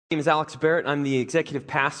My name is Alex Barrett. I'm the executive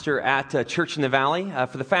pastor at Church in the Valley.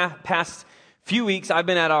 For the past few weeks, I've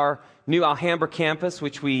been at our new Alhambra campus,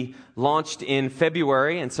 which we launched in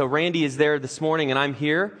February. And so Randy is there this morning, and I'm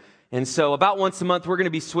here. And so about once a month, we're going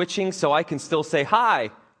to be switching so I can still say, hi,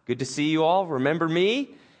 good to see you all. Remember me?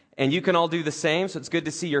 And you can all do the same. So it's good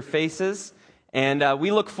to see your faces. And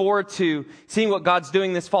we look forward to seeing what God's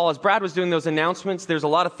doing this fall. As Brad was doing those announcements, there's a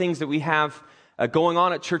lot of things that we have going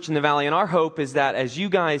on at Church in the Valley. And our hope is that as you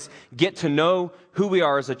guys get to know who we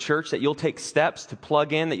are as a church, that you'll take steps to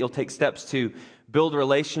plug in, that you'll take steps to build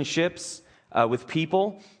relationships with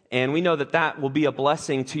people. And we know that that will be a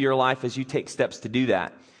blessing to your life as you take steps to do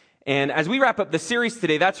that. And as we wrap up the series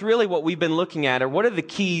today, that's really what we've been looking at. Or what are the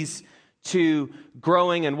keys to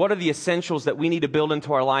growing, and what are the essentials that we need to build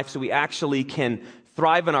into our life so we actually can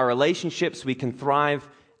thrive in our relationships, we can thrive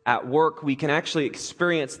at work, we can actually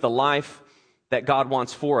experience the life that God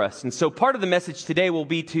wants for us. And so part of the message today will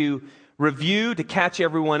be to review, to catch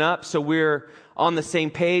everyone up so we're on the same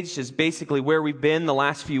page as basically where we've been the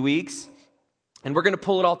last few weeks. And we're going to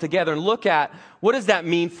pull it all together and look at what does that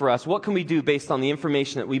mean for us? What can we do based on the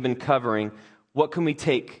information that we've been covering? What can we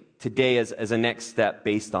take today as a next step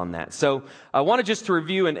based on that? So I wanted just to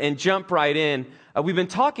review and jump right in. We've been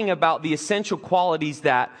talking about the essential qualities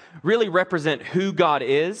that really represent who God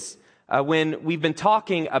is. When we've been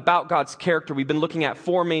talking about God's character, we've been looking at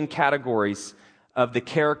four main categories of the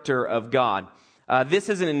character of God. This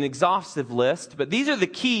isn't an exhaustive list, but these are the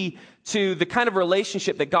key to the kind of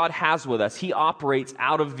relationship that God has with us. He operates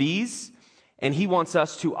out of these, and He wants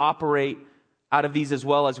us to operate out of these as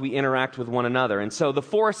well as we interact with one another. And so the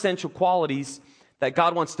four essential qualities that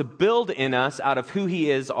God wants to build in us out of who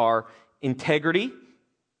He is are integrity.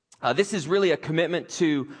 This is really a commitment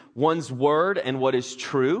to one's word and what is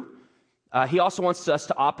true. He also wants us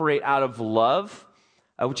to operate out of love,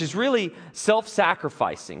 which is really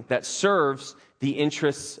self-sacrificing that serves the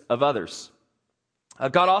interests of others.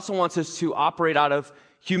 God also wants us to operate out of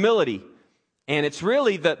humility. And it's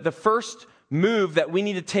really the first move that we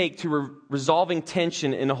need to take to resolving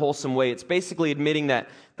tension in a wholesome way. It's basically admitting that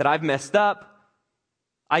I've messed up,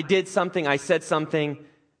 I did something, I said something,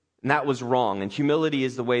 and that was wrong. And humility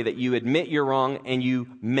is the way that you admit you're wrong and you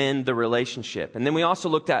mend the relationship. And then we also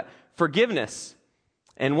looked at forgiveness.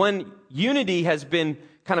 And when unity has been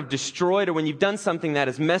kind of destroyed, or when you've done something that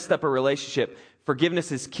has messed up a relationship,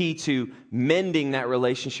 forgiveness is key to mending that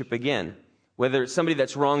relationship again. Whether it's somebody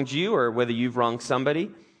that's wronged you or whether you've wronged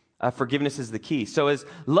somebody, forgiveness is the key. So as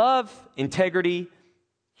love, integrity,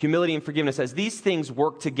 humility, and forgiveness, as these things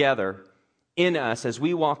work together in us as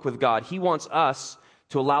we walk with God, He wants us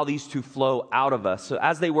to allow these to flow out of us. So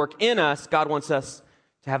as they work in us, God wants us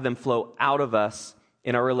to have them flow out of us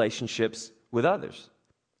in our relationships with others.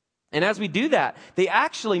 And as we do that, they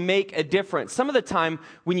actually make a difference. Some of the time,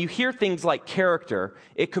 when you hear things like character,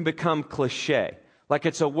 it can become cliche. Like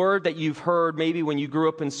it's a word that you've heard maybe when you grew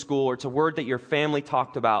up in school, or it's a word that your family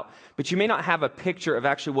talked about, but you may not have a picture of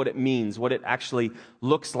actually what it means, what it actually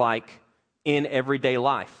looks like in everyday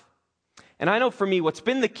life. And I know for me, what's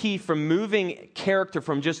been the key from moving character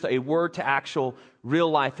from just a word to actual real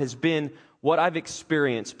life has been what I've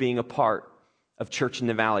experienced being a part of Church in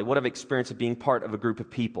the Valley, what I've experienced of being part of a group of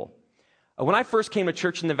people. When I first came to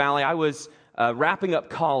Church in the Valley, I was wrapping up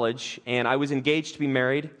college, and I was engaged to be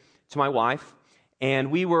married to my wife, and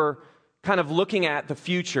we were kind of looking at the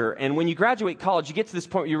future. And when you graduate college, you get to this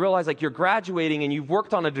point where you realize like you're graduating and you've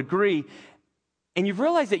worked on a degree, and you've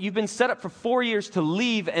realized that you've been set up for 4 years to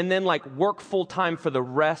leave and then like work full time for the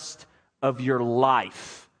rest of your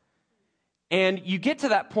life. And you get to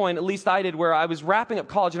that point, at least I did, where I was wrapping up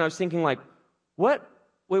college and I was thinking like, what?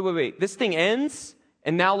 Wait. This thing ends,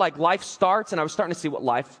 and now like life starts, and I was starting to see what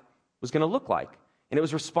life was going to look like. And it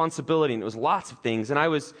was responsibility, and it was lots of things. And I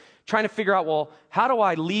was trying to figure out, well, how do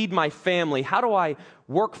I lead my family? How do I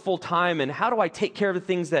work full time? And how do I take care of the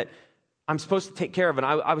things that I'm supposed to take care of? And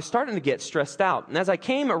I was starting to get stressed out. And as I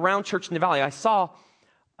came around Church in the Valley, I saw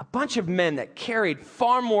a bunch of men that carried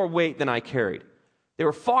far more weight than I carried. They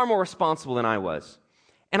were far more responsible than I was.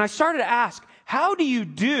 And I started to ask, how do you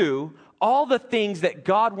do all the things that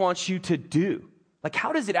God wants you to do? Like,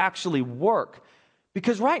 how does it actually work?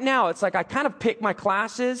 Because right now, it's like I kind of pick my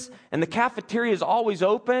classes, and the cafeteria is always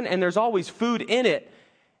open, and there's always food in it.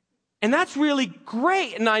 And that's really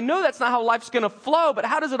great. And I know that's not how life's going to flow, but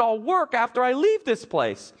how does it all work after I leave this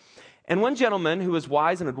place? And one gentleman who was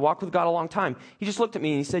wise and had walked with God a long time, he just looked at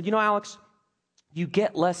me and he said, you know, Alex, you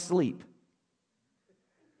get less sleep.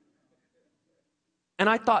 And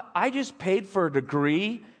I thought, I just paid for a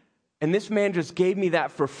degree, and this man just gave me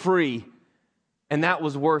that for free, and that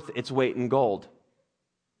was worth its weight in gold.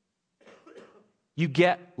 you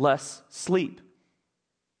get less sleep.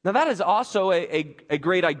 Now, that is also a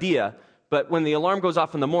great idea, but when the alarm goes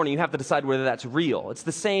off in the morning, you have to decide whether that's real. It's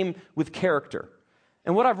the same with character.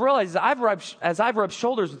 And what I've realized is as I've rubbed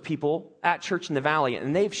shoulders with people at Church in the Valley,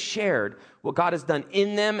 and they've shared what God has done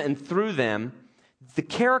in them and through them, the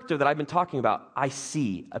character that I've been talking about, I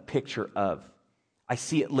see a picture of. I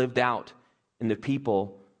see it lived out in the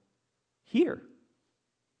people here.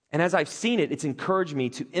 And as I've seen it, it's encouraged me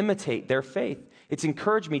to imitate their faith. It's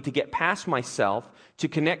encouraged me to get past myself, to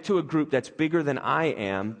connect to a group that's bigger than I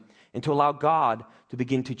am, and to allow God to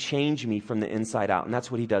begin to change me from the inside out. And that's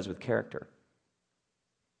what he does with character.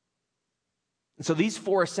 And so these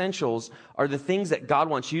 4 essentials are the things that God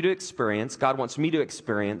wants you to experience, God wants me to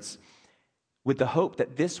experience, with the hope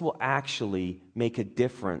that this will actually make a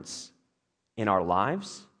difference in our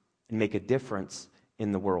lives and make a difference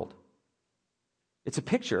in the world. It's a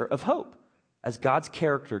picture of hope as God's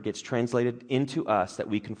character gets translated into us that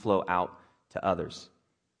we can flow out to others.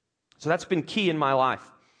 So that's been key in my life.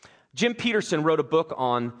 Jim Peterson wrote a book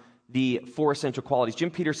on the 4 essential qualities.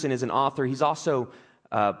 Jim Peterson is an author. He's also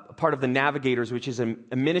a part of the Navigators, which is a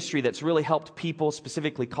ministry that's really helped people,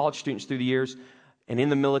 specifically college students through the years and in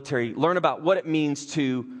the military, learn about what it means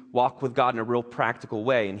to walk with God in a real practical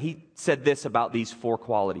way. And he said this about these 4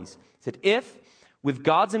 qualities. He said, if with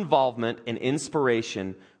God's involvement and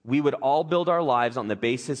inspiration, we would all build our lives on the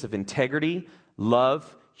basis of integrity,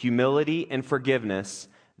 love, humility, and forgiveness,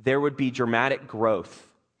 there would be dramatic growth.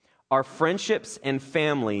 Our friendships and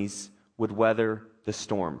families would weather the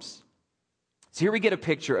storms. So here we get a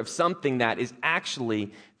picture of something that is actually,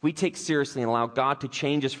 if we take seriously and allow God to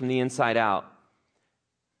change us from the inside out,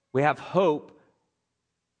 we have hope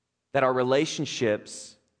that our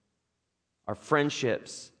relationships, our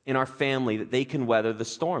friendships, in our family, that they can weather the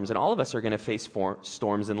storms. And all of us are going to face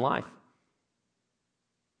storms in life.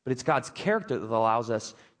 But it's God's character that allows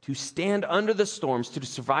us to stand under the storms, to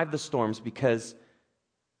survive the storms, because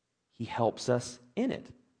he helps us in it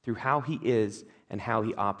through how he is and how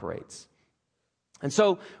he operates. And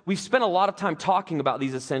so we've spent a lot of time talking about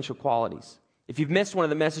these essential qualities. If you've missed one of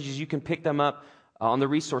the messages, you can pick them up on the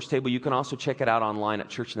resource table. You can also check it out online at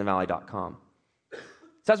churchinthevalley.com.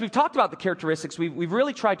 So as we've talked about the characteristics, we've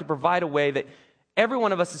really tried to provide a way that every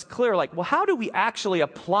one of us is clear, like, well, how do we actually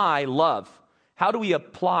apply love? How do we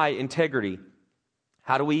apply integrity?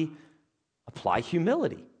 How do we apply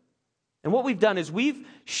humility? And what we've done is we've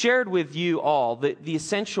shared with you all the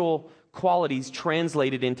essential qualities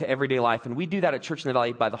translated into everyday life. And we do that at Church in the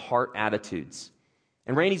Valley by the heart attitudes.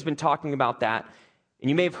 And Randy's been talking about that, and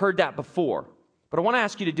you may have heard that before. But I want to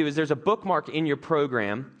ask you to do is there's a bookmark in your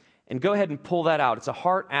program, and go ahead and pull that out. It's a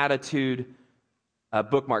heart attitude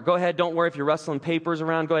bookmark. Go ahead, don't worry if you're rustling papers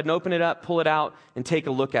around. Go ahead and open it up, pull it out, and take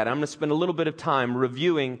a look at it. I'm going to spend a little bit of time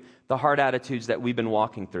reviewing the heart attitudes that we've been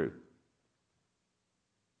walking through.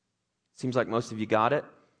 Seems like most of you got it.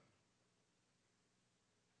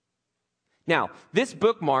 Now, this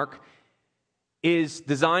bookmark is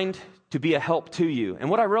designed to be a help to you. And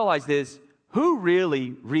what I realized is, who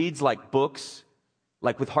really reads like books,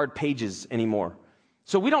 like with hard pages anymore?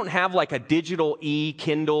 So we don't have like a digital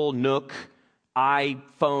Kindle, Nook,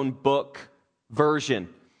 iPhone book version.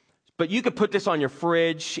 But you could put this on your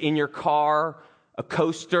fridge, in your car, a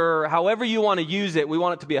coaster, however you want to use it. We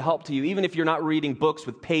want it to be a help to you, even if you're not reading books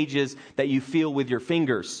with pages that you feel with your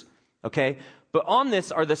fingers, okay? But on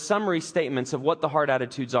this are the summary statements of what the heart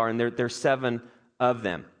attitudes are, and there's 7 of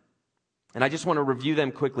them. And I just want to review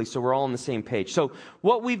them quickly so we're all on the same page. So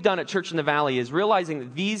what we've done at Church in the Valley is realizing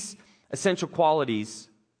that these essential qualities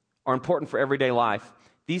are important for everyday life.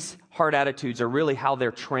 These heart attitudes are really how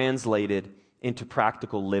they're translated into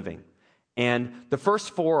practical living. And the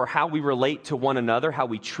first 4 are how we relate to one another, how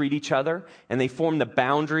we treat each other, and they form the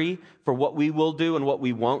boundary for what we will do and what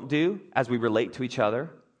we won't do as we relate to each other.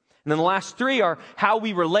 And then the last 3 are how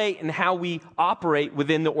we relate and how we operate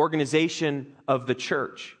within the organization of the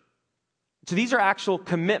church. So these are actual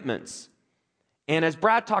commitments. And as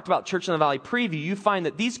Brad talked about Church in the Valley preview, you find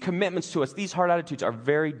that these commitments to us, these heart attitudes, are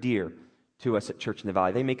very dear to us at Church in the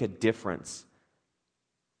Valley. They make a difference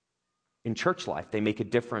in church life. They make a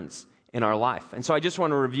difference in our life. And so I just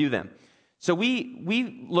want to review them. So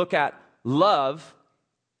we look at love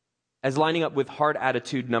as lining up with heart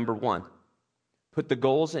attitude number 1. Put the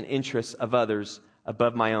goals and interests of others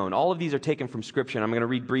above my own. All of these are taken from Scripture, and I'm going to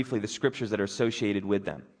read briefly the scriptures that are associated with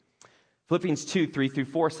them. Philippians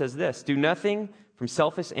 2:3-4 says this: do nothing from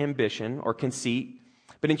selfish ambition or conceit,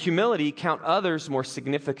 but in humility count others more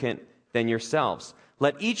significant than yourselves.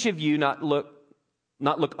 Let each of you not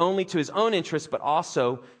look only to his own interests, but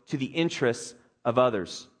also to the interests of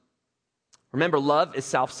others. Remember, love is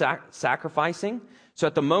self-sacrificing. So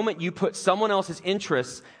at the moment you put someone else's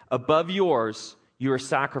interests above yours, you are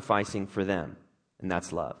sacrificing for them. And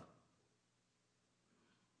that's love.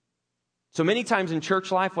 So many times in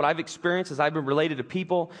church life, what I've experienced is I've been related to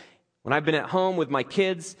people when I've been at home with my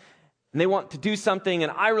kids and they want to do something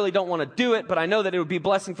and I really don't want to do it, but I know that it would be a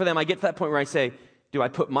blessing for them. I get to that point where I say, do I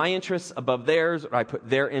put my interests above theirs or do I put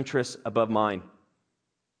their interests above mine?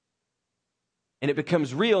 And it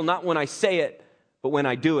becomes real not when I say it, but when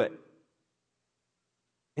I do it.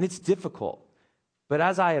 And it's difficult. But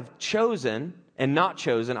as I have chosen and not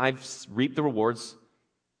chosen, I've reaped the rewards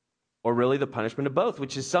or really the punishment of both,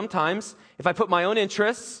 which is sometimes if I put my own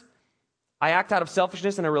interests, I act out of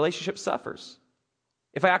selfishness and a relationship suffers.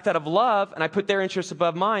 If I act out of love and I put their interests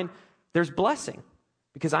above mine, there's blessing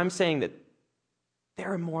because I'm saying that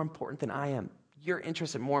they're more important than I am. Your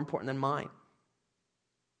interests are more important than mine.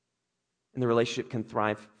 And the relationship can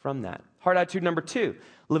thrive from that. Heart attitude number 2,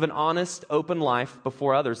 live an honest, open life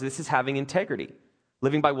before others. This is having integrity,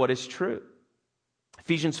 living by what is true.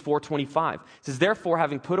 Ephesians 4:25 says, therefore,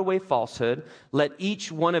 having put away falsehood, let each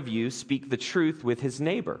one of you speak the truth with his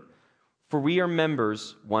neighbor, for we are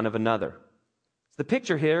members one of another. So the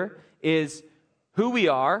picture here is who we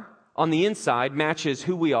are on the inside matches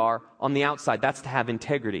who we are on the outside. That's to have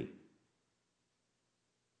integrity.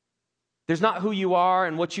 There's not who you are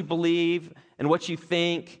and what you believe and what you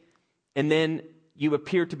think, and then you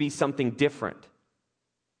appear to be something different.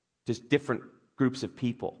 Just different groups of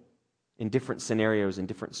people in different scenarios and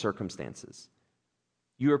different circumstances.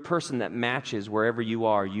 You're a person that matches wherever you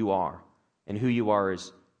are, and who you are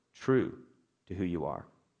is true to who you are.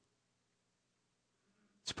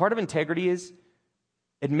 So part of integrity is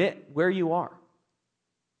admit where you are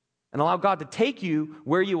and allow God to take you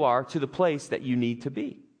where you are to the place that you need to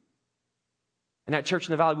be. And at Church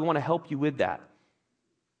in the Valley, we want to help you with that.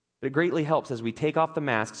 But it greatly helps as we take off the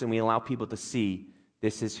masks and we allow people to see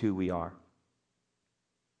this is who we are.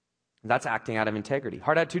 And that's acting out of integrity.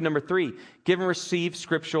 Heart attitude number 3, give and receive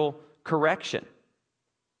scriptural correction.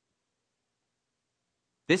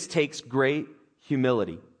 This takes great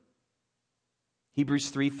humility.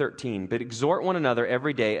 Hebrews 3:13, but exhort one another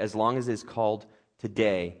every day as long as it is called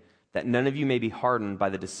today, that none of you may be hardened by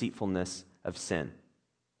the deceitfulness of sin.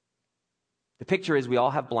 The picture is we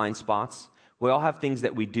all have blind spots. We all have things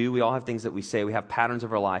that we do. We all have things that we say. We have patterns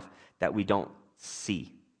of our life that we don't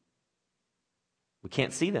see. We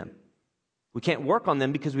can't see them. We can't work on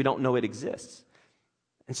them because we don't know it exists.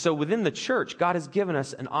 And so within the church, God has given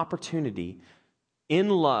us an opportunity in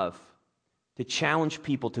love to challenge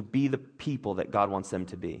people to be the people that God wants them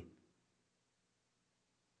to be.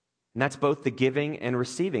 And that's both the giving and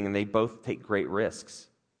receiving, and they both take great risks.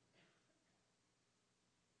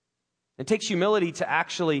 It takes humility to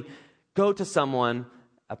actually go to someone,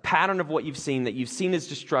 a pattern of what you've seen that you've seen is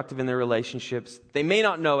destructive in their relationships. They may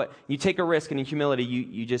not know it. You take a risk, and in humility,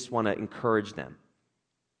 you just want to encourage them.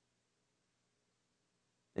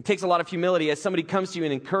 It takes a lot of humility as somebody comes to you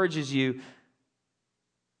and encourages you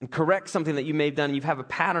and corrects something that you may have done, and you have a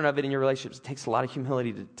pattern of it in your relationships. It takes a lot of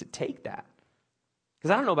humility to take that.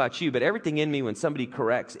 Because I don't know about you, but everything in me, when somebody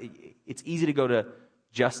corrects, it's easy to go to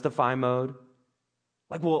justify mode.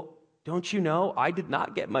 Like, well, don't you know I did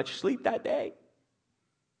not get much sleep that day?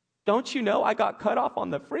 Don't you know I got cut off on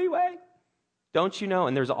the freeway? Don't you know?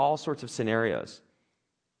 And there's all sorts of scenarios.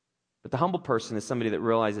 But the humble person is somebody that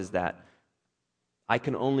realizes that I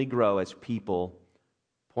can only grow as people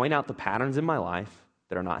point out the patterns in my life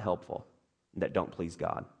that are not helpful, and that don't please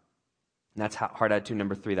God. And that's heart attitude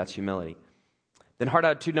number 3, that's humility. Then heart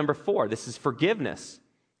attitude number 4, this is forgiveness.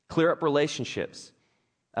 Clear up relationships.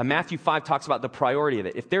 Matthew 5 talks about the priority of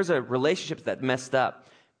it. If there's a relationship that's messed up,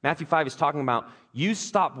 Matthew 5 is talking about you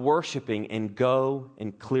stop worshiping and go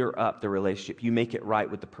and clear up the relationship. You make it right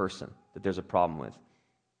with the person that there's a problem with.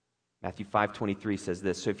 Matthew 5:23 says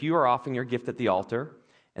this, so if you are offering your gift at the altar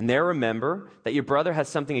and there remember that your brother has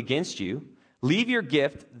something against you, leave your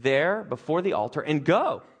gift there before the altar and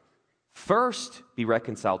go. First be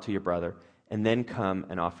reconciled to your brother and then come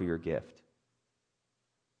and offer your gift.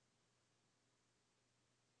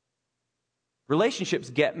 Relationships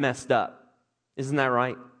get messed up. Isn't that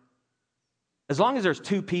right? As long as there's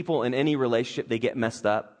 2 people in any relationship, they get messed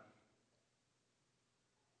up.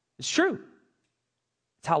 It's true.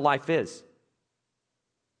 It's how life is.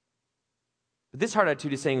 But this heart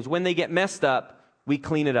attitude is saying is when they get messed up, we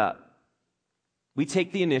clean it up. We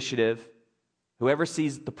take the initiative. Whoever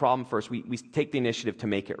sees the problem first, we take the initiative to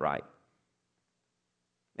make it right.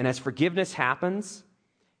 And as forgiveness happens,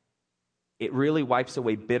 it really wipes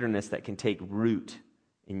away bitterness that can take root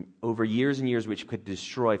over years and years, which could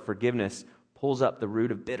destroy. Forgiveness pulls up the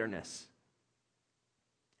root of bitterness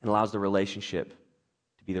and allows the relationship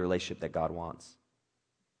to be the relationship that God wants.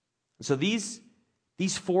 And so these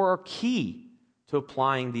four are key to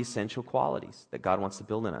applying the essential qualities that God wants to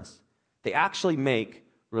build in us. They actually make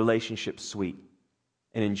relationships sweet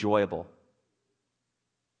and enjoyable.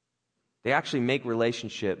 They actually make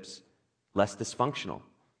relationships less dysfunctional.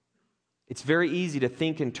 It's very easy to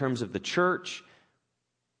think in terms of the church,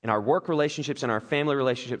 in our work relationships, in our family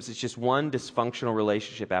relationships. It's just one dysfunctional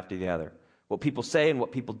relationship after the other. What people say and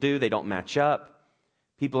what people do, they don't match up.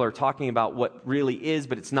 People are talking about what really is,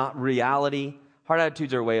 but it's not reality. Hard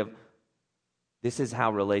attitudes are a way of, this is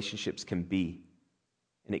how relationships can be.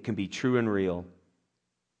 And it can be true and real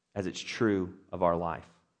as it's true of our life.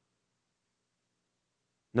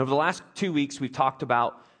 And over the last 2 weeks, we've talked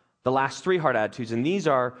about the last three hard attitudes, and these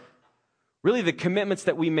are really the commitments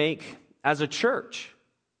that we make as a church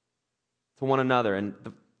to one another. And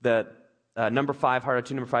the number five, hard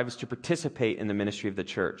attitude number five, is to participate in the ministry of the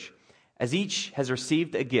church. As each has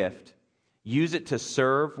received a gift, use it to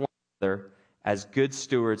serve one another as good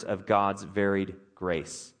stewards of God's varied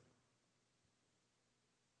grace.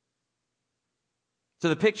 So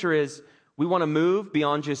the picture is, we want to move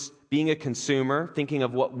beyond just being a consumer, thinking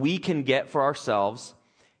of what we can get for ourselves.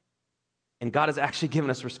 And God has actually given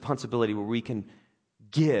us responsibility where we can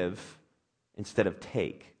give instead of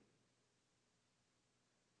take.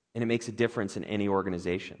 And it makes a difference in any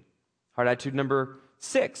organization. Hard attitude number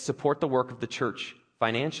 6, support the work of the church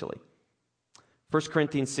financially. 1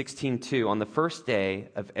 Corinthians 16:2, on the first day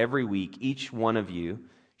of every week, each one of you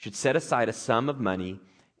should set aside a sum of money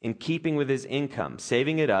in keeping with his income,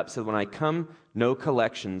 saving it up so that when I come, no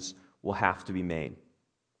collections will have to be made.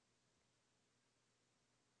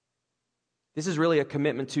 This is really a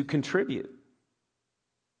commitment to contribute.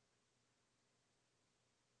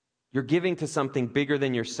 You're giving to something bigger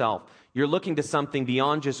than yourself. You're looking to something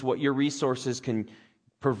beyond just what your resources can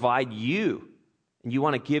provide you. And you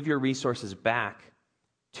want to give your resources back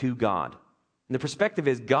to God. And the perspective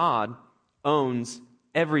is, God owns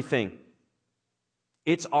everything.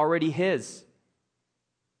 It's already His.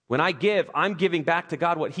 When I give, I'm giving back to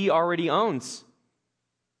God what He already owns.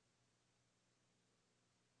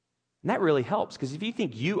 And that really helps, because if you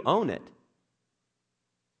think you own it,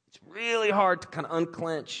 it's really hard to kind of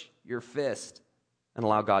unclench your fist and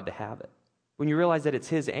allow God to have it. When you realize that it's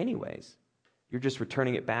His anyways, you're just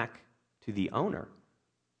returning it back to the owner.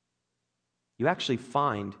 You actually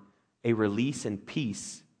find a release and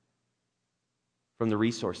peace from the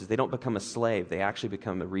resources. They don't become a slave. They actually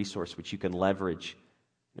become a resource which you can leverage.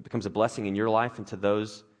 It becomes a blessing in your life and to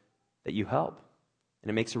those that you help.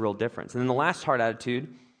 And it makes a real difference. And then the last hard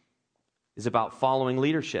attitude is about following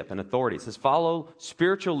leadership and authority. It says, follow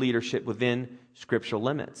spiritual leadership within scriptural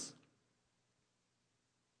limits.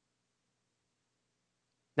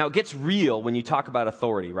 Now, it gets real when you talk about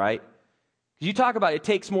authority, right? Because you talk about it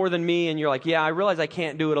takes more than me, and you're like, yeah, I realize I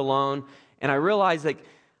can't do it alone. And I realize that,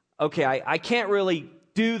 okay, I can't really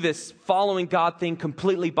do this following God thing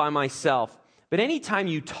completely by myself. But anytime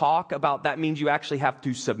you talk about that means you actually have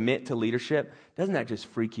to submit to leadership, doesn't that just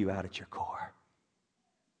freak you out at your core?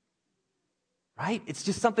 Right? It's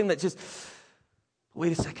just something that just,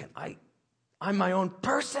 wait a second, I'm my own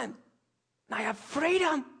person, and I have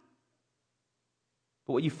freedom.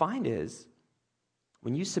 But what you find is,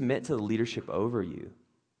 when you submit to the leadership over you,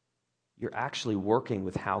 you're actually working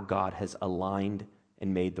with how God has aligned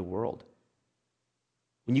and made the world.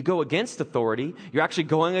 When you go against authority, you're actually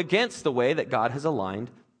going against the way that God has aligned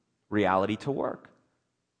reality to work.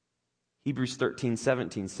 Hebrews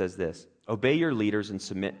 13:17 says this, obey your leaders and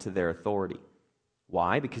submit to their authority.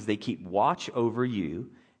 Why? Because they keep watch over you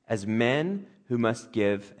as men who must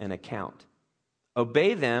give an account.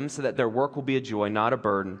 Obey them so that their work will be a joy, not a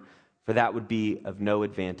burden, for that would be of no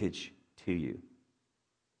advantage to you.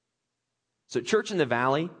 So at Church in the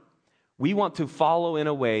Valley, we want to follow in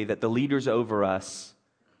a way that the leaders over us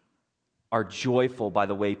are joyful by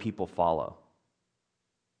the way people follow.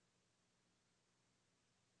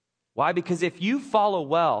 Why? Because if you follow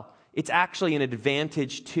well, it's actually an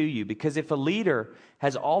advantage to you. Because if a leader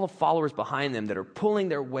has all the followers behind them that are pulling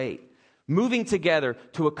their weight, moving together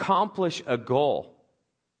to accomplish a goal,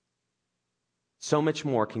 so much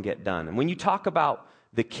more can get done. And when you talk about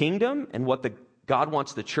the kingdom and what God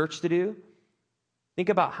wants the church to do, think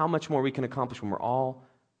about how much more we can accomplish when we're all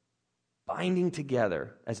binding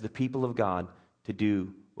together as the people of God to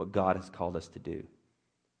do what God has called us to do.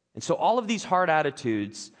 And so all of these hard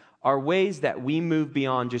attitudes are ways that we move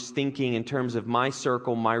beyond just thinking in terms of my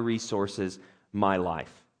circle, my resources, my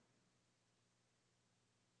life.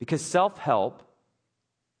 Because self-help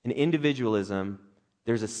and individualism,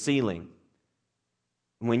 there's a ceiling.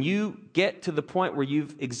 And when you get to the point where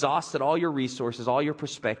you've exhausted all your resources, all your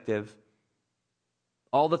perspective,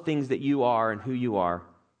 all the things that you are and who you are,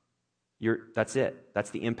 that's it.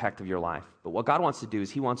 That's the impact of your life. But what God wants to do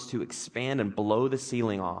is he wants to expand and blow the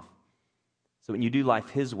ceiling off. So when you do life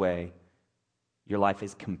his way, your life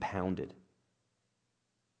is compounded.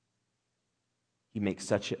 He makes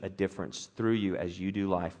such a difference through you as you do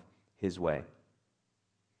life his way.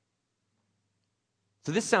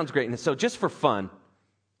 So this sounds great. And so just for fun,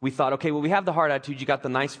 we thought, okay, well, we have the heart attitude. You got the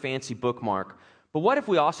nice fancy bookmark. But what if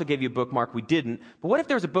we also gave you a bookmark? We didn't. But what if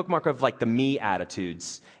there was a bookmark of like the me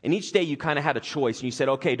attitudes? And each day you kind of had a choice. And you said,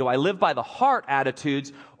 okay, do I live by the heart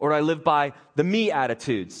attitudes or do I live by the me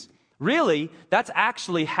attitudes? Really, that's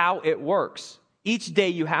actually how it works. Each day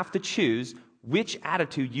you have to choose which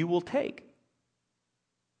attitude you will take.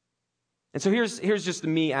 And so here's just the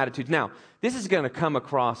me attitude. Now, this is going to come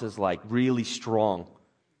across as like really strong.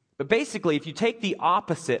 But basically, if you take the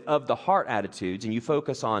opposite of the heart attitudes and you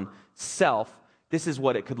focus on self, this is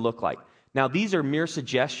what it could look like. Now, these are mere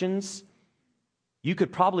suggestions. You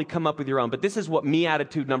could probably come up with your own, but this is what me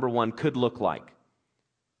attitude number 1 could look like.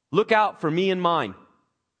 Look out for me and mine.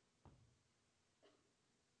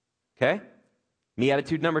 Okay? Me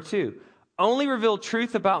attitude number 2. Only reveal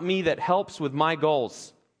truth about me that helps with my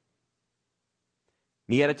goals.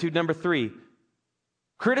 Me attitude number 3.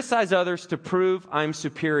 Criticize others to prove I'm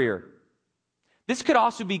superior. This could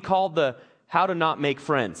also be called the how to not make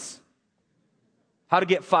friends. How to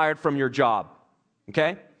get fired from your job.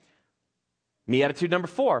 Okay? Me attitude number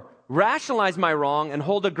 4. Rationalize my wrong and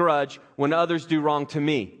hold a grudge when others do wrong to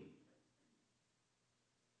me.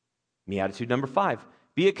 Me attitude number 5.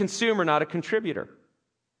 Be a consumer, not a contributor.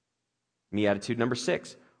 Me attitude number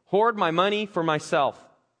 6. Hoard my money for myself.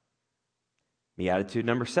 Me attitude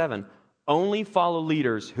number 7. Only follow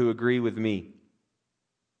leaders who agree with me.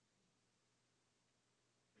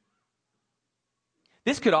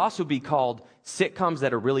 This could also be called sitcoms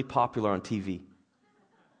that are really popular on TV.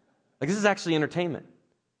 Like, this is actually entertainment.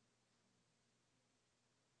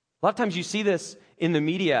 A lot of times you see this in the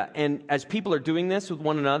media, and as people are doing this with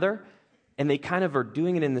one another, and they kind of are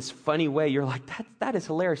doing it in this funny way, you're like, that is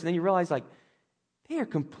hilarious. And then you realize, like, they are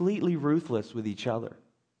completely ruthless with each other.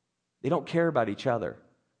 They don't care about each other.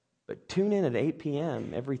 But tune in at 8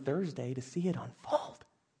 p.m. every Thursday to see it unfold.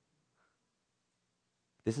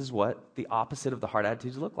 This is what the opposite of the heart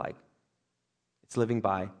attitudes look like. It's living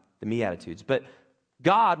by the me attitudes. But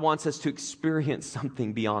God wants us to experience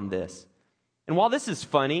something beyond this. And while this is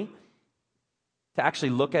funny, to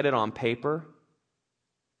actually look at it on paper,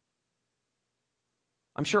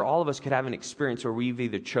 I'm sure all of us could have an experience where we've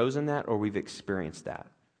either chosen that or we've experienced that.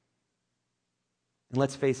 And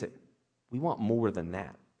let's face it, we want more than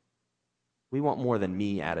that. We want more than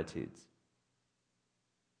me attitudes.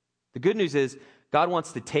 The good news is God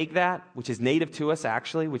wants to take that, which is native to us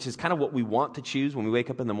actually, which is kind of what we want to choose when we wake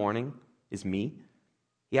up in the morning, is me.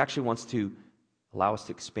 He actually wants to allow us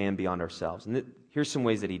to expand beyond ourselves. And here's some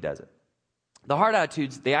ways that he does it. The heart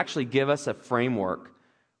attitudes, they actually give us a framework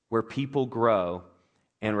where people grow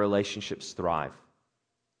and relationships thrive.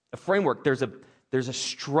 A framework, there's a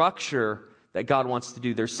structure that God wants to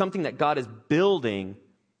do. There's something that God is building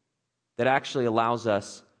that actually allows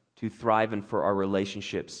us to thrive and for our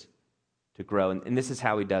relationships to grow. And this is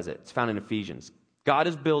how he does it. It's found in Ephesians. God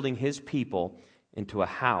is building his people into a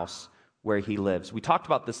house where he lives. We talked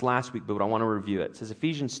about this last week, but I want to review it. It says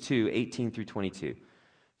Ephesians 2:18-22.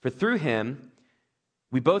 For through him,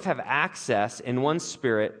 we both have access in one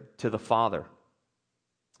spirit to the Father.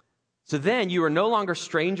 So then you are no longer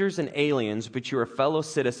strangers and aliens, but you are fellow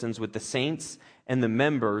citizens with the saints and the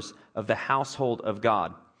members of the household of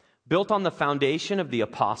God, built on the foundation of the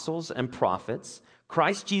apostles and prophets,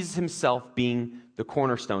 Christ Jesus himself being the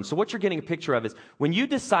cornerstone. So what you're getting a picture of is when you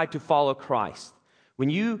decide to follow Christ, when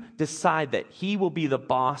you decide that he will be the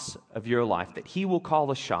boss of your life, that he will call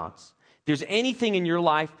the shots, if there's anything in your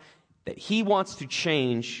life that he wants to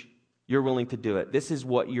change, you're willing to do it. This is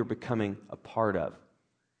what you're becoming a part of.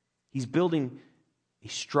 He's building a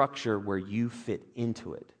structure where you fit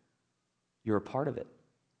into it. You're a part of it.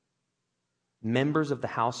 Members of the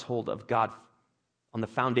household of God on the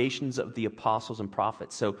foundations of the apostles and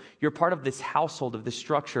prophets. So you're part of this household, of this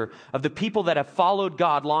structure, of the people that have followed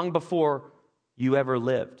God long before you ever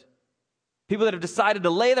lived. People that have decided to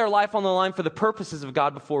lay their life on the line for the purposes of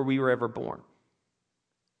God before we were ever born.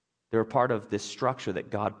 They're a part of this structure that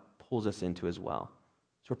God pulls us into as well.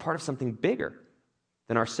 So we're part of something bigger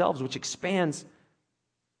than ourselves, which expands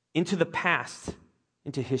into the past,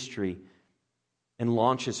 into history, and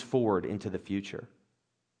launches forward into the future.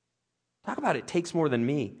 Talk about it takes more than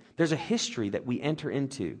me. There's a history that we enter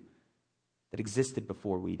into that existed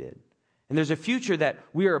before we did. And there's a future that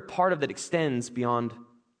we are a part of that extends beyond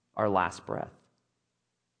our last breath.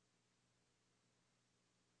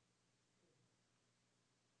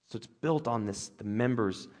 So it's built on this, the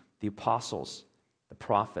members, the apostles, the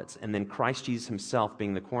prophets, and then Christ Jesus himself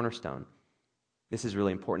being the cornerstone. This is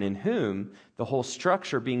really important. In whom the whole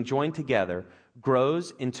structure being joined together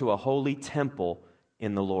grows into a holy temple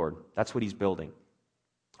in the Lord. That's what he's building.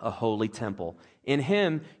 A holy temple. In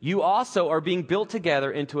him, you also are being built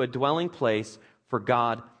together into a dwelling place for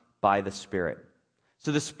God by the Spirit.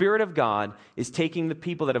 So the Spirit of God is taking the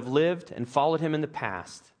people that have lived and followed him in the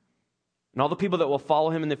past, and all the people that will follow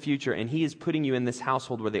him in the future, and he is putting you in this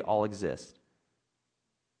household where they all exist.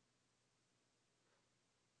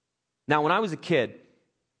 Now, when I was a kid,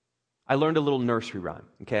 I learned a little nursery rhyme,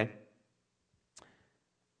 okay?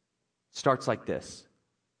 Starts like this.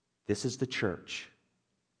 This is the church.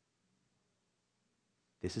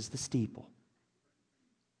 This is the steeple.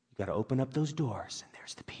 You got to open up those doors, and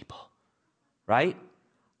there's the people. Right?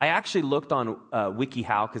 I actually looked on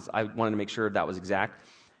WikiHow because I wanted to make sure that was exact.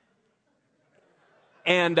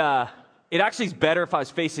 And it actually is better if I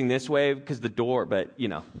was facing this way because the door, but you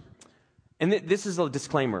know. And this is a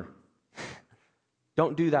disclaimer.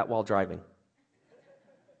 Don't do that while driving.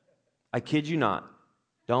 I kid you not.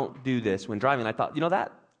 Don't do this when driving. I thought,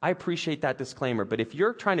 that I appreciate that disclaimer, but if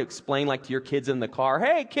you're trying to explain like to your kids in the car,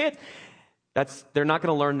 hey kids, they're not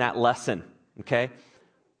going to learn that lesson, okay?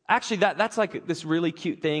 Actually, that's like this really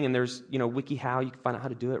cute thing, and there's, WikiHow, you can find out how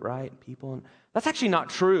to do it right, people, and that's actually not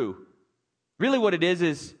true. Really what it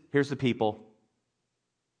is here's the people.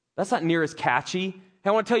 That's not near as catchy. Hey,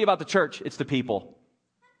 I want to tell you about the church. It's the people.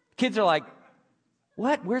 Kids are like,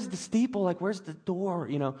 what? Where's the steeple? Like, where's the door?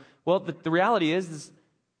 Well, the reality is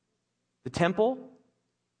the temple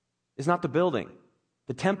is not the building.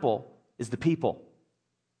 The temple is the people.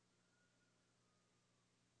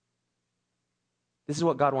 This is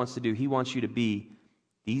what God wants to do. He wants you to be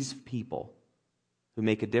these people who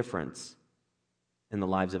make a difference in the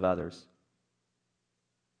lives of others.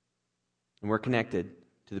 And we're connected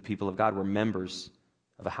to the people of God. We're members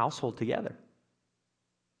of a household together.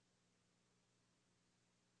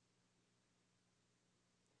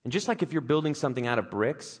 And just like if you're building something out of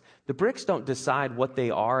bricks, the bricks don't decide what they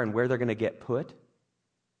are and where they're going to get put.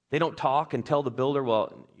 They don't talk and tell the builder,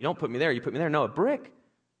 well, you don't put me there, you put me there. No, a brick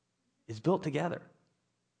is built together.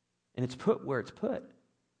 And it's put where it's put.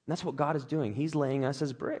 And that's what God is doing. He's laying us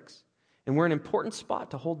as bricks. And we're an important spot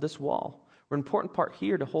to hold this wall. We're an important part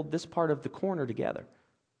here to hold this part of the corner together.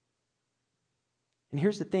 And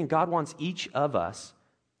here's the thing. God wants each of us,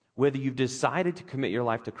 whether you've decided to commit your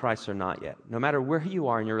life to Christ or not yet, no matter where you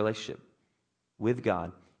are in your relationship with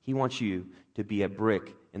God, he wants you to be a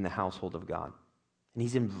brick in the household of God. And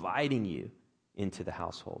he's inviting you into the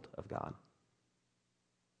household of God.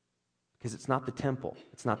 Because it's not the temple.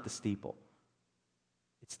 It's not the steeple.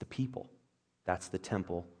 It's the people. That's the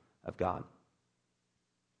temple of God.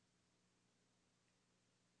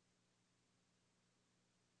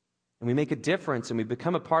 And we make a difference and we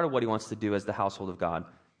become a part of what he wants to do as the household of God.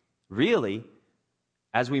 Really,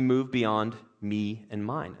 as we move beyond me and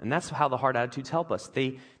mine. And that's how the heart attitudes help us.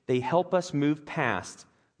 They help us move past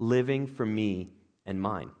living for me and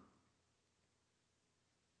mine.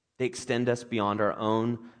 They extend us beyond our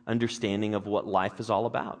own understanding of what life is all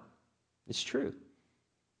about. It's true.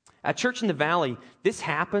 At Church in the Valley, this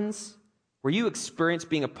happens where you experience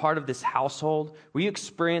being a part of this household, where you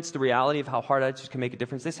experience the reality of how heart attitudes can make a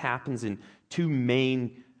difference. This happens in two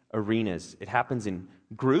main arenas. It happens in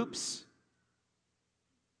groups,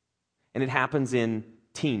 and it happens in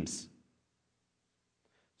teams.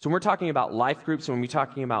 So when we're talking about life groups, when we're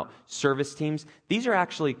talking about service teams, these are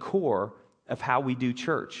actually core of how we do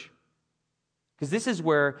church. Because this is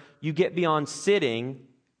where you get beyond sitting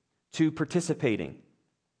to participating.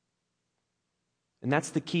 And that's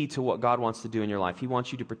the key to what God wants to do in your life. He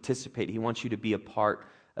wants you to participate. He wants you to be a part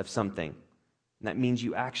of something. And that means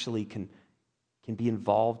you actually can be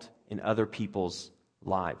involved in other people's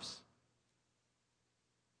lives.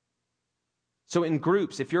 So in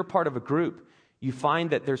groups, if you're part of a group, you find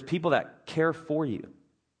that there's people that care for you.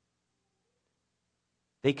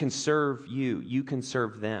 They can serve you. You can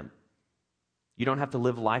serve them. You don't have to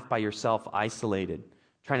live life by yourself, isolated,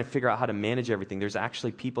 trying to figure out how to manage everything. There's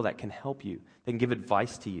actually people that can help you. They can give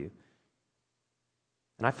advice to you.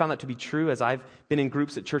 And I found that to be true as I've been in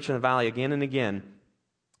groups at Church in the Valley again and again.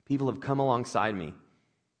 People have come alongside me,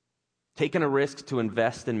 taken a risk to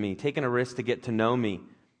invest in me, taken a risk to get to know me.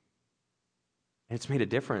 And it's made a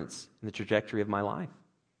difference in the trajectory of my life.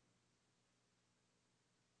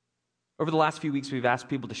 Over the last few weeks, we've asked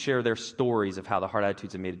people to share their stories of how the heart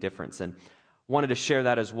attitudes have made a difference. And wanted to share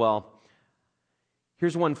that as well.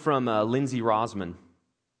 Here's one from Lindsay Rosman.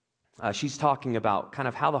 She's talking about kind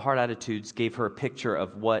of how the Heart Attitudes gave her a picture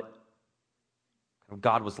of what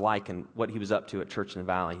God was like and what he was up to at Church in the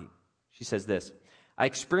Valley. She says this: I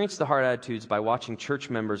experienced the Heart Attitudes by watching church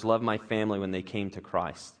members love my family when they came to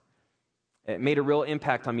Christ. It made a real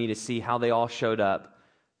impact on me to see how they all showed up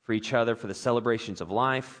for each other for the celebrations of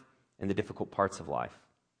life and the difficult parts of life.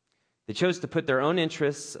 They chose to put their own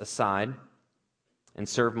interests aside and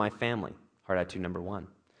serve my family. Heart Attitude number 1.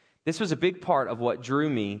 This was a big part of what drew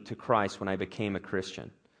me to Christ when I became a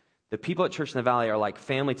Christian. The people at Church in the Valley are like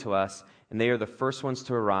family to us, and they are the first ones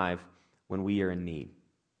to arrive when we are in need.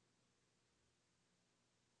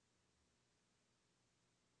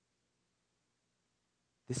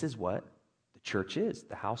 This is what the church is,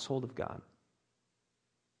 the household of God.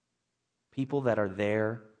 People that are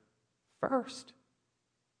there first.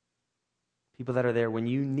 People that are there when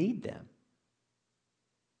you need them.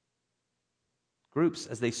 Groups,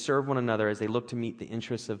 as they serve one another, as they look to meet the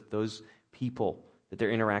interests of those people that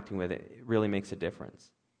they're interacting with, it really makes a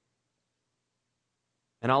difference.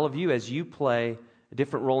 And all of you, as you play a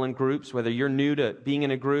different role in groups, whether you're new to being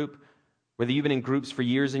in a group, whether you've been in groups for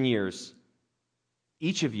years and years,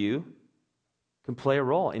 each of you can play a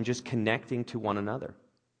role in just connecting to one another.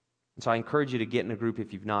 And so I encourage you to get in a group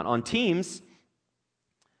if you've not. On teams,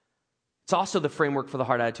 it's also the framework for the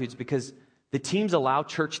Heart Attitudes because the teams allow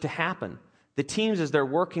church to happen. The teams, as they're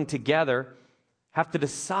working together, have to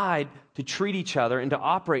decide to treat each other and to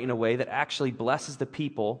operate in a way that actually blesses the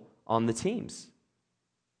people on the teams.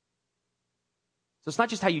 So it's not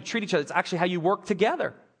just how you treat each other, it's actually how you work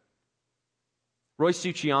together. Roy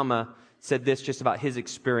Tsuchiyama said this just about his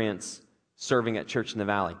experience serving at Church in the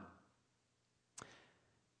Valley.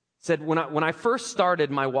 He said, when I first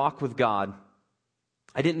started my walk with God,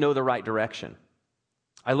 I didn't know the right direction.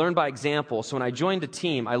 I learned by example, so when I joined a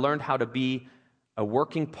team, I learned how to be a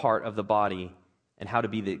working part of the body and how to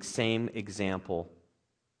be the same example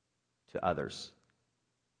to others.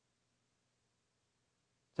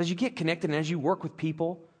 So as you get connected and as you work with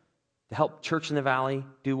people to help Church in the Valley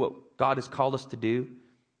do what God has called us to do,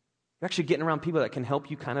 you're actually getting around people that can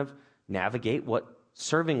help you kind of navigate what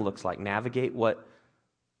serving looks like, navigate what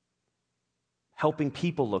helping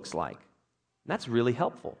people looks like. And that's really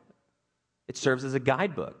helpful. It serves as a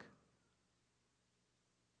guidebook.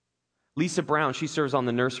 Lisa Brown, she serves on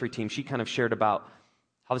the nursery team. She kind of shared about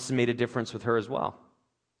how this has made a difference with her as well.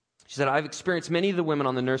 She said, I've experienced many of the women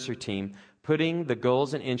on the nursery team putting the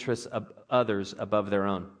goals and interests of others above their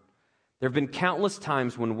own. There have been countless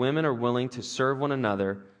times when women are willing to serve one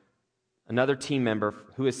another, another team member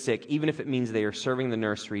who is sick, even if it means they are serving the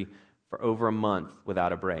nursery for over a month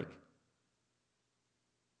without a break.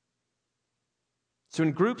 So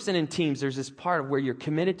in groups and in teams, there's this part of where you're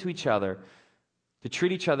committed to each other, to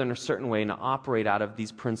treat each other in a certain way and to operate out of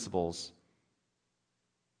these principles.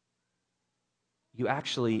 You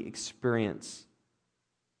actually experience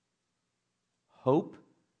hope.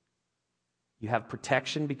 You have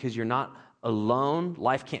protection because you're not alone.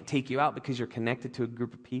 Life can't take you out because you're connected to a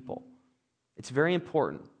group of people. It's very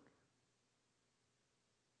important.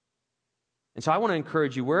 And so I want to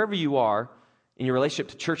encourage you, wherever you are in your relationship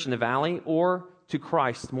to Church in the Valley or to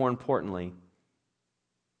Christ, more importantly,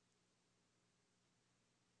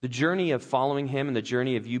 the journey of following Him and the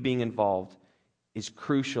journey of you being involved is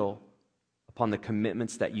crucial upon the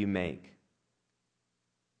commitments that you make.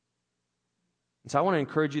 And so I want to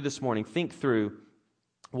encourage you this morning, think through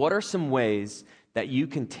what are some ways that you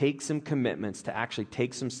can take some commitments to actually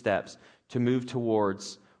take some steps to move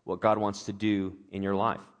towards what God wants to do in your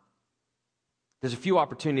life. There's a few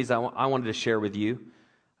opportunities I wanted to share with you.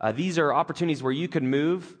 These are opportunities where you can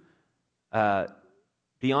move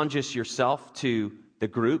beyond just yourself to the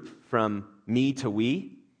group, from me to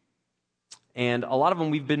we. And a lot of them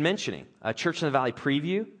we've been mentioning. Church in the Valley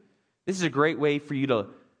Preview. This is a great way for you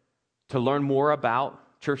to learn more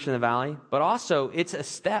about Church in the Valley, but also it's a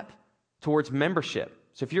step towards membership.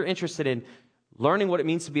 So if you're interested in learning what it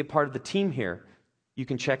means to be a part of the team here, you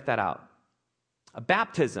can check that out. A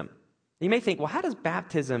baptism. You may think, well, how does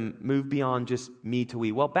baptism move beyond just me to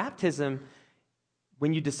we? Well, baptism,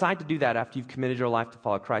 when you decide to do that after you've committed your life to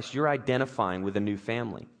follow Christ, you're identifying with a new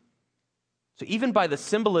family. So even by the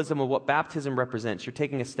symbolism of what baptism represents, you're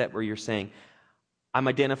taking a step where you're saying, I'm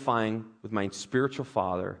identifying with my spiritual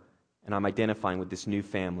father, and I'm identifying with this new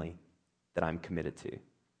family that I'm committed to.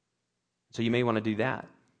 So you may want to do that.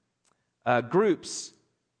 Groups.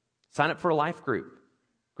 Sign up for a life group.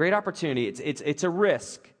 Great opportunity. It's a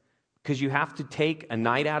risk because you have to take a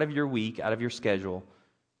night out of your week, out of your schedule,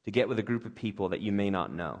 to get with a group of people that you may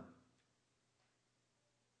not know.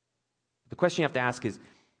 The question you have to ask is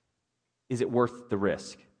it worth the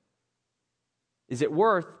risk? Is it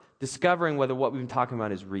worth discovering whether what we've been talking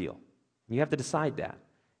about is real? You have to decide that.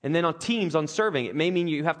 And then on teams, on serving, it may mean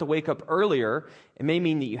you have to wake up earlier. It may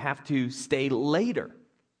mean that you have to stay later.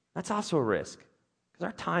 That's also a risk. Because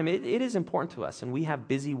our time, it is important to us. And we have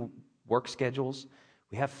busy work schedules.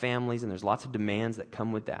 We have families, and there's lots of demands that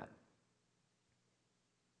come with that.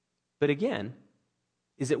 But again,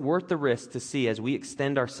 is it worth the risk to see as we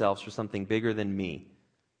extend ourselves for something bigger than me,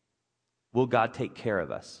 will God take care of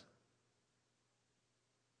us?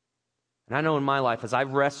 And I know in my life, as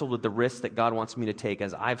I've wrestled with the risks that God wants me to take,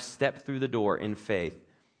 as I've stepped through the door in faith,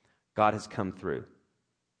 God has come through.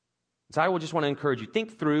 So I will just want to encourage you,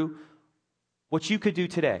 think through what you could do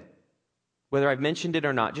today. Whether I've mentioned it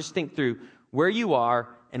or not, just think through where you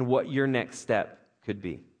are and what your next step could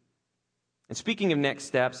be. And speaking of next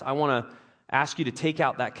steps, I want to ask you to take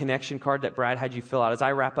out that connection card that Brad had you fill out. As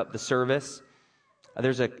I wrap up the service,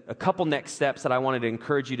 there's a couple next steps that I wanted to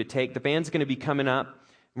encourage you to take. The band's going to be coming up.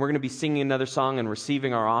 We're going to be singing another song and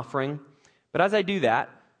receiving our offering. But as I do that,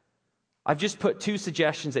 I've just put 2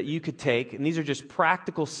 suggestions that you could take, and these are just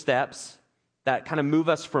practical steps that kind of move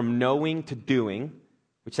us from knowing to doing,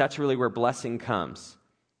 which that's really where blessing comes.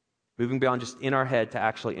 Moving beyond just in our head to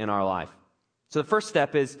actually in our life. So the first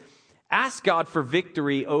step is ask God for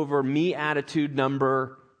victory over me attitude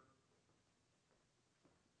number.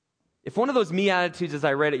 If one of those me attitudes, as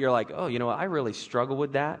I read it, you're like, oh, you know what, I really struggle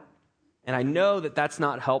with that. And I know that that's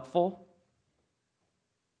not helpful.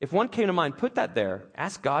 If one came to mind, put that there.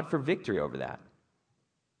 Ask God for victory over that.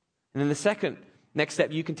 And then the second next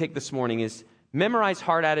step you can take this morning is memorize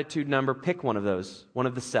heart attitude number. Pick one of those, one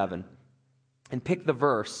of the 7. And pick the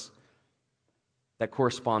verse that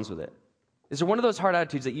corresponds with it. Is there one of those heart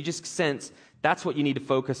attitudes that you just sense that's what you need to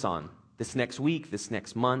focus on this next week, this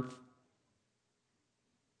next month?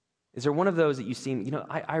 Is there one of those that you seem, you know,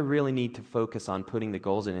 I really need to focus on putting the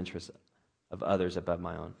goals and interests of others above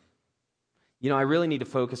my own? You know, I really need to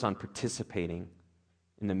focus on participating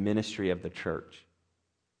in the ministry of the church.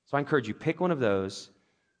 So I encourage you, pick one of those,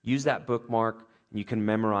 use that bookmark, and you can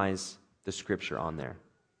memorize the scripture on there.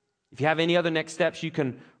 If you have any other next steps, you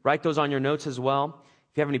can write those on your notes as well.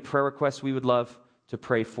 If you have any prayer requests, we would love to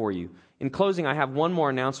pray for you. In closing, I have one more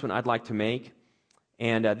announcement I'd like to make,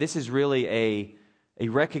 and this is really a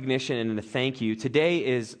recognition and a thank you. Today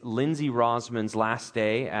is Lindsay Rosman's last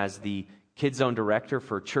day as the Kids Zone Director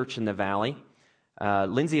for Church in the Valley.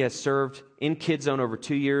 Lindsay has served in Kids Zone over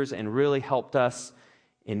 2 years and really helped us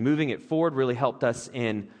in moving it forward, really helped us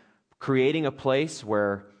in creating a place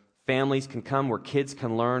where families can come, where kids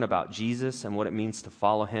can learn about Jesus and what it means to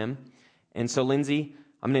follow him. And so, Lindsay,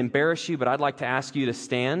 I'm going to embarrass you, but I'd like to ask you to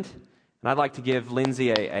stand, and I'd like to give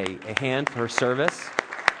Lindsay a hand for her service.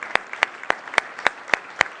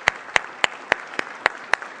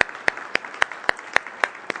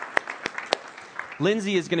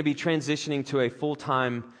 Lindsay is going to be transitioning to a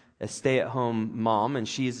full-time stay-at-home mom, and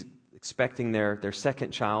she's expecting their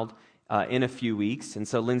second child in a few weeks. And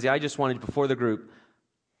so, Lindsay, I just wanted, before the group,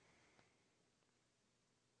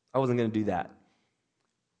 I wasn't going to do that.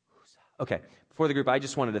 Okay, before the group, I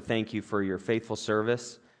just wanted to thank you for your faithful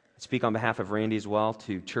service. I speak on behalf of Randy as well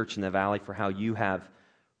to Church in the Valley for how you have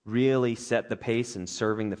really set the pace in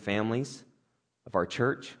serving the families of our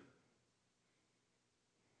church.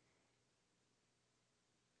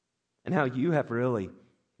 And how you have really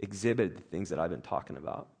exhibited the things that I've been talking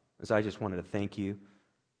about. So I just wanted to thank you,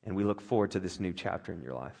 and we look forward to this new chapter in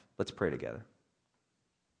your life. Let's pray together.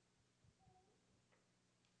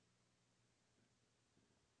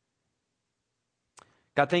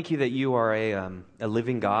 God, thank you that you are a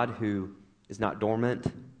living God who is not dormant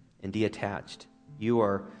and detached. You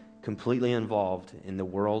are completely involved in the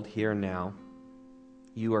world here and now.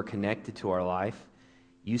 You are connected to our life.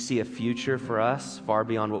 You see a future for us far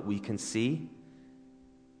beyond what we can see.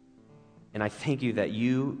 And I thank you that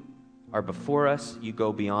you are before us, you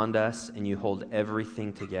go beyond us, and you hold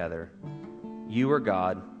everything together. You are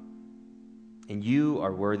God, and you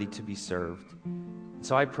are worthy to be served.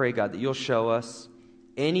 So I pray, God, that you'll show us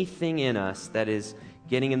anything in us that is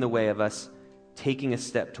getting in the way of us taking a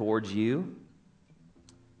step towards you,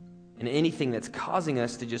 and anything that's causing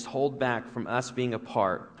us to just hold back from us being a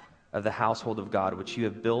part of the household of God, which you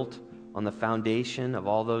have built on the foundation of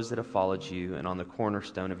all those that have followed you and on the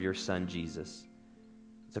cornerstone of your Son, Jesus.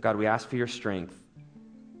 So, God, we ask for your strength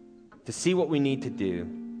to see what we need to do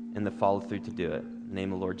and the follow through to do it. In the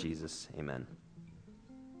name of the Lord Jesus, amen.